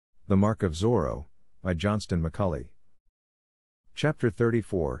The Mark of Zorro, by Johnston McCulley. Chapter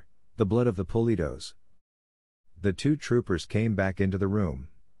 34, The Blood of the Pulidos. The two troopers came back into the room.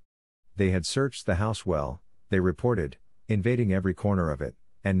 They had searched the house well, they reported, invading every corner of it,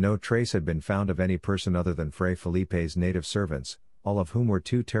 and no trace had been found of any person other than Fray Felipe's native servants, all of whom were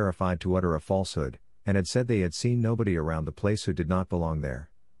too terrified to utter a falsehood, and had said they had seen nobody around the place who did not belong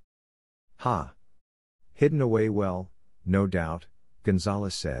there. "Ha! Hidden away well, no doubt,"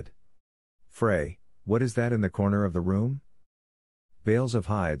 Gonzales said. "Fray, what is that in the corner of the room?" "Bales of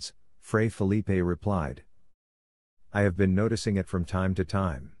hides," Fray Felipe replied. "I have been noticing it from time to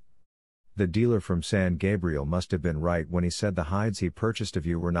time. The dealer from San Gabriel must have been right when he said the hides he purchased of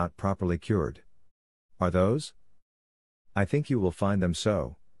you were not properly cured. Are those? I think you will find them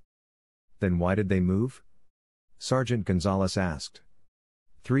so." "Then why did they move?" Sergeant Gonzales asked.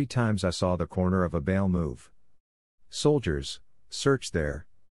 "3 times I saw the corner of a bale move." "Soldiers, search there."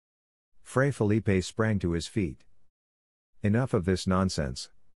 Fray Felipe sprang to his feet. "Enough of this nonsense,"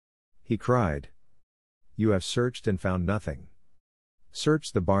 he cried. "You have searched and found nothing.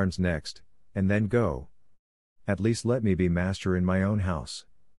 Search the barns next, and then go. At least let me be master in my own house.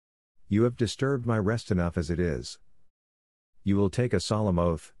 You have disturbed my rest enough as it is. You will take a solemn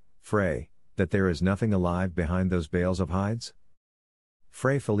oath, Fray, that there is nothing alive behind those bales of hides?"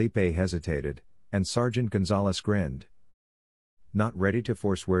 Fray Felipe hesitated, and Sergeant Gonzales grinned. "Not ready to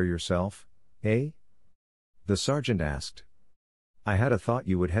forswear yourself, eh?" the sergeant asked. "I had a thought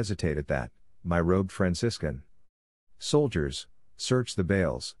you would hesitate at that, my robed Franciscan. Soldiers, search the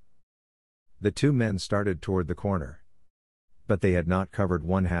bales." The 2 men started toward the corner. But they had not covered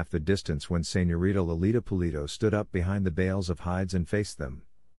 1/2 the distance when Señorita Lolita Pulido stood up behind the bales of hides and faced them.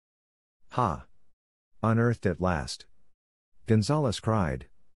 "Ha! Unearthed at last!" Gonzales cried.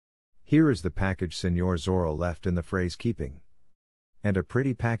 "Here is the package Señor Zorro left in the Fray's keeping. And a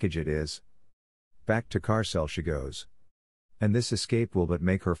pretty package it is. Back to Carcel she goes. And this escape will but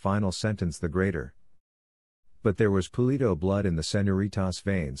make her final sentence the greater." But there was Pulido blood in the Señorita's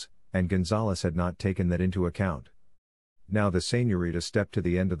veins, and Gonzales had not taken that into account. Now the Señorita stepped to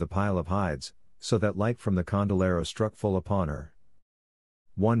the end of the pile of hides, so that light from the candelero struck full upon her.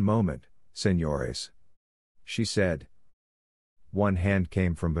 "One moment, señores," she said. One hand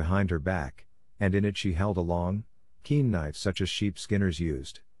came from behind her back, and in it she held a long, keen knife such as sheep skinners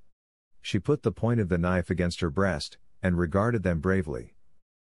used. She put the point of the knife against her breast, and regarded them bravely.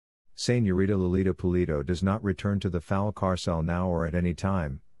 "Señorita Lolita Pulido does not return to the foul carcel now or at any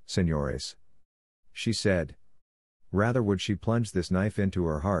time, señores," she said. "Rather would she plunge this knife into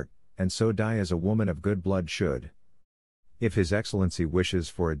her heart, and so die as a woman of good blood should. If His Excellency wishes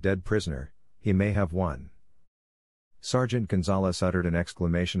for a dead prisoner, he may have one." Sergeant Gonzales uttered an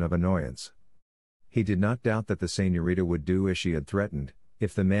exclamation of annoyance. He did not doubt that the Señorita would do as she had threatened,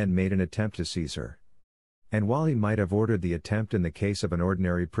 if the man made an attempt to seize her. And while he might have ordered the attempt in the case of an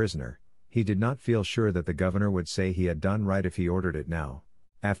ordinary prisoner, he did not feel sure that the governor would say he had done right if he ordered it now.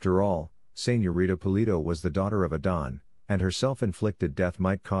 After all, Señorita Pulido was the daughter of a Don, and her self-inflicted death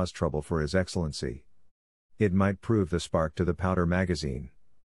might cause trouble for His Excellency. It might prove the spark to the powder magazine.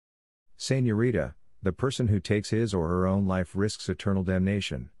 "Señorita, the person who takes his or her own life risks eternal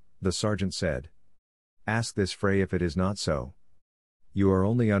damnation," the sergeant said. "Ask this Fray if it is not so. You are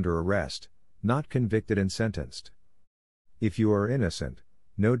only under arrest, not convicted and sentenced. If you are innocent,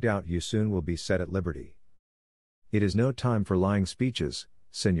 no doubt you soon will be set at liberty." "It is no time for lying speeches,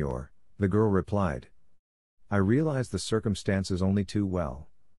 señor," the girl replied. "I realize the circumstances only too well.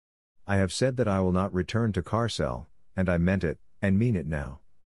 I have said that I will not return to Carcel, and I meant it, and mean it now.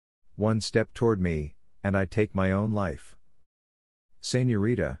 One step toward me, and I take my own life."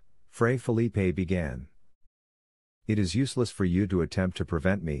 "Señorita," Fray Felipe began. "It is useless for you to attempt to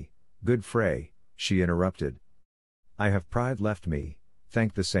prevent me, good Fray," she interrupted. "I have pride left me,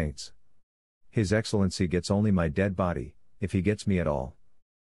 thank the saints. His Excellency gets only my dead body, if he gets me at all."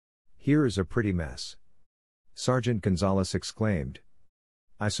 "Here is a pretty mess," Sergeant Gonzales exclaimed.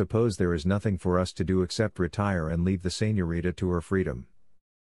 "I suppose there is nothing for us to do except retire and leave the Señorita to her freedom."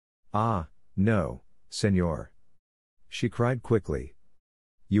 "Ah, no, señor," she cried quickly.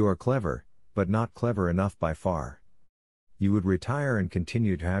 "You are clever, but not clever enough by far. You would retire and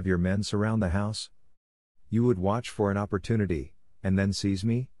continue to have your men surround the house? You would watch for an opportunity, and then seize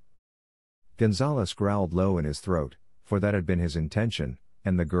me?" Gonzales growled low in his throat, for that had been his intention,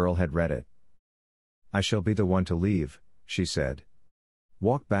 and the girl had read it. "I shall be the one to leave," she said.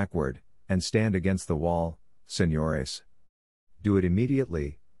 "Walk backward, and stand against the wall, señores. Do it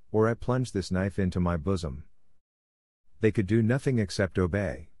immediately, or I plunge this knife into my bosom." They could do nothing except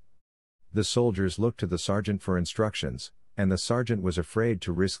obey. The soldiers looked to the sergeant for instructions, and the sergeant was afraid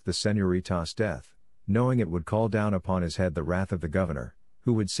to risk the señorita's death, knowing it would call down upon his head the wrath of the governor,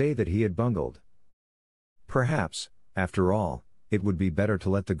 who would say that he had bungled. Perhaps, after all, it would be better to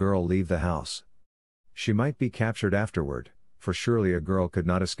let the girl leave the house. She might be captured afterward, for surely a girl could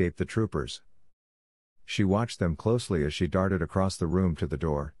not escape the troopers. She watched them closely as she darted across the room to the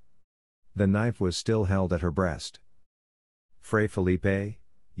door. The knife was still held at her breast. "Fray Felipe,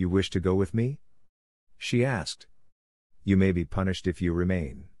 you wish to go with me?" she asked. "You may be punished if you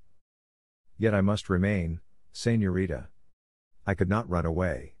remain." "Yet I must remain, señorita. I could not run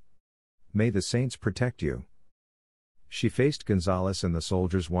away. May the saints protect you." She faced Gonzales and the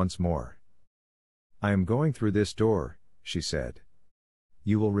soldiers once more. "I am going through this door," she said.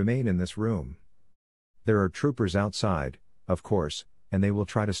 "You will remain in this room. There are troopers outside, of course, and they will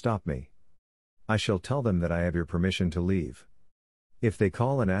try to stop me. I shall tell them that I have your permission to leave. If they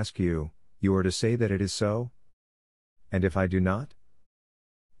call and ask you, you are to say that it is so? And if I do not?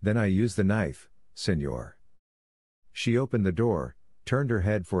 Then I use the knife, señor." She opened the door, turned her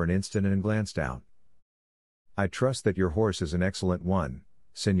head for an instant and glanced out. "I trust that your horse is an excellent one,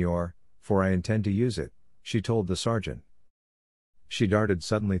 señor, for I intend to use it," she told the sergeant. She darted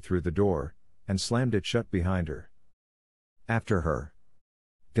suddenly through the door, and slammed it shut behind her. "After her!"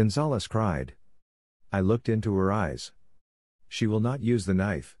 Gonzales cried. I looked into her eyes. "She will not use the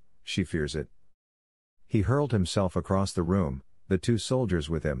knife, she fears it." He hurled himself across the room, the two soldiers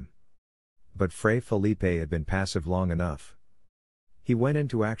with him. But Fray Felipe had been passive long enough. He went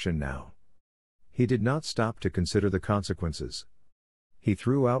into action now. He did not stop to consider the consequences. He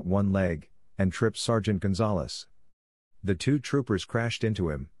threw out one leg, and tripped Sergeant Gonzales. The two troopers crashed into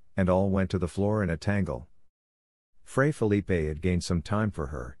him, and all went to the floor in a tangle. Fray Felipe had gained some time for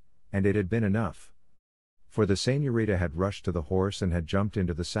her, and it had been enough. For the señorita had rushed to the horse and had jumped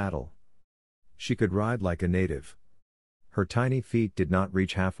into the saddle. She could ride like a native. Her tiny feet did not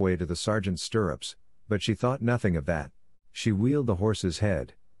reach halfway to the sergeant's stirrups, but she thought nothing of that. She wheeled the horse's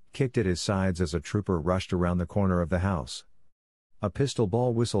head, kicked at his sides as a trooper rushed around the corner of the house. A pistol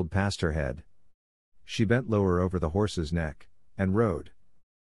ball whistled past her head. She bent lower over the horse's neck, and rode.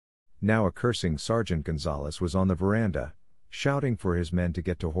 Now a cursing Sergeant Gonzales was on the veranda, shouting for his men to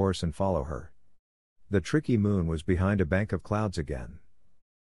get to horse and follow her. The tricky moon was behind a bank of clouds again.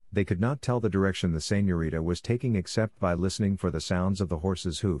 They could not tell the direction the señorita was taking except by listening for the sounds of the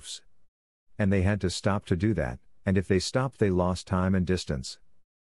horse's hoofs. And they had to stop to do that, and if they stopped they lost time and distance.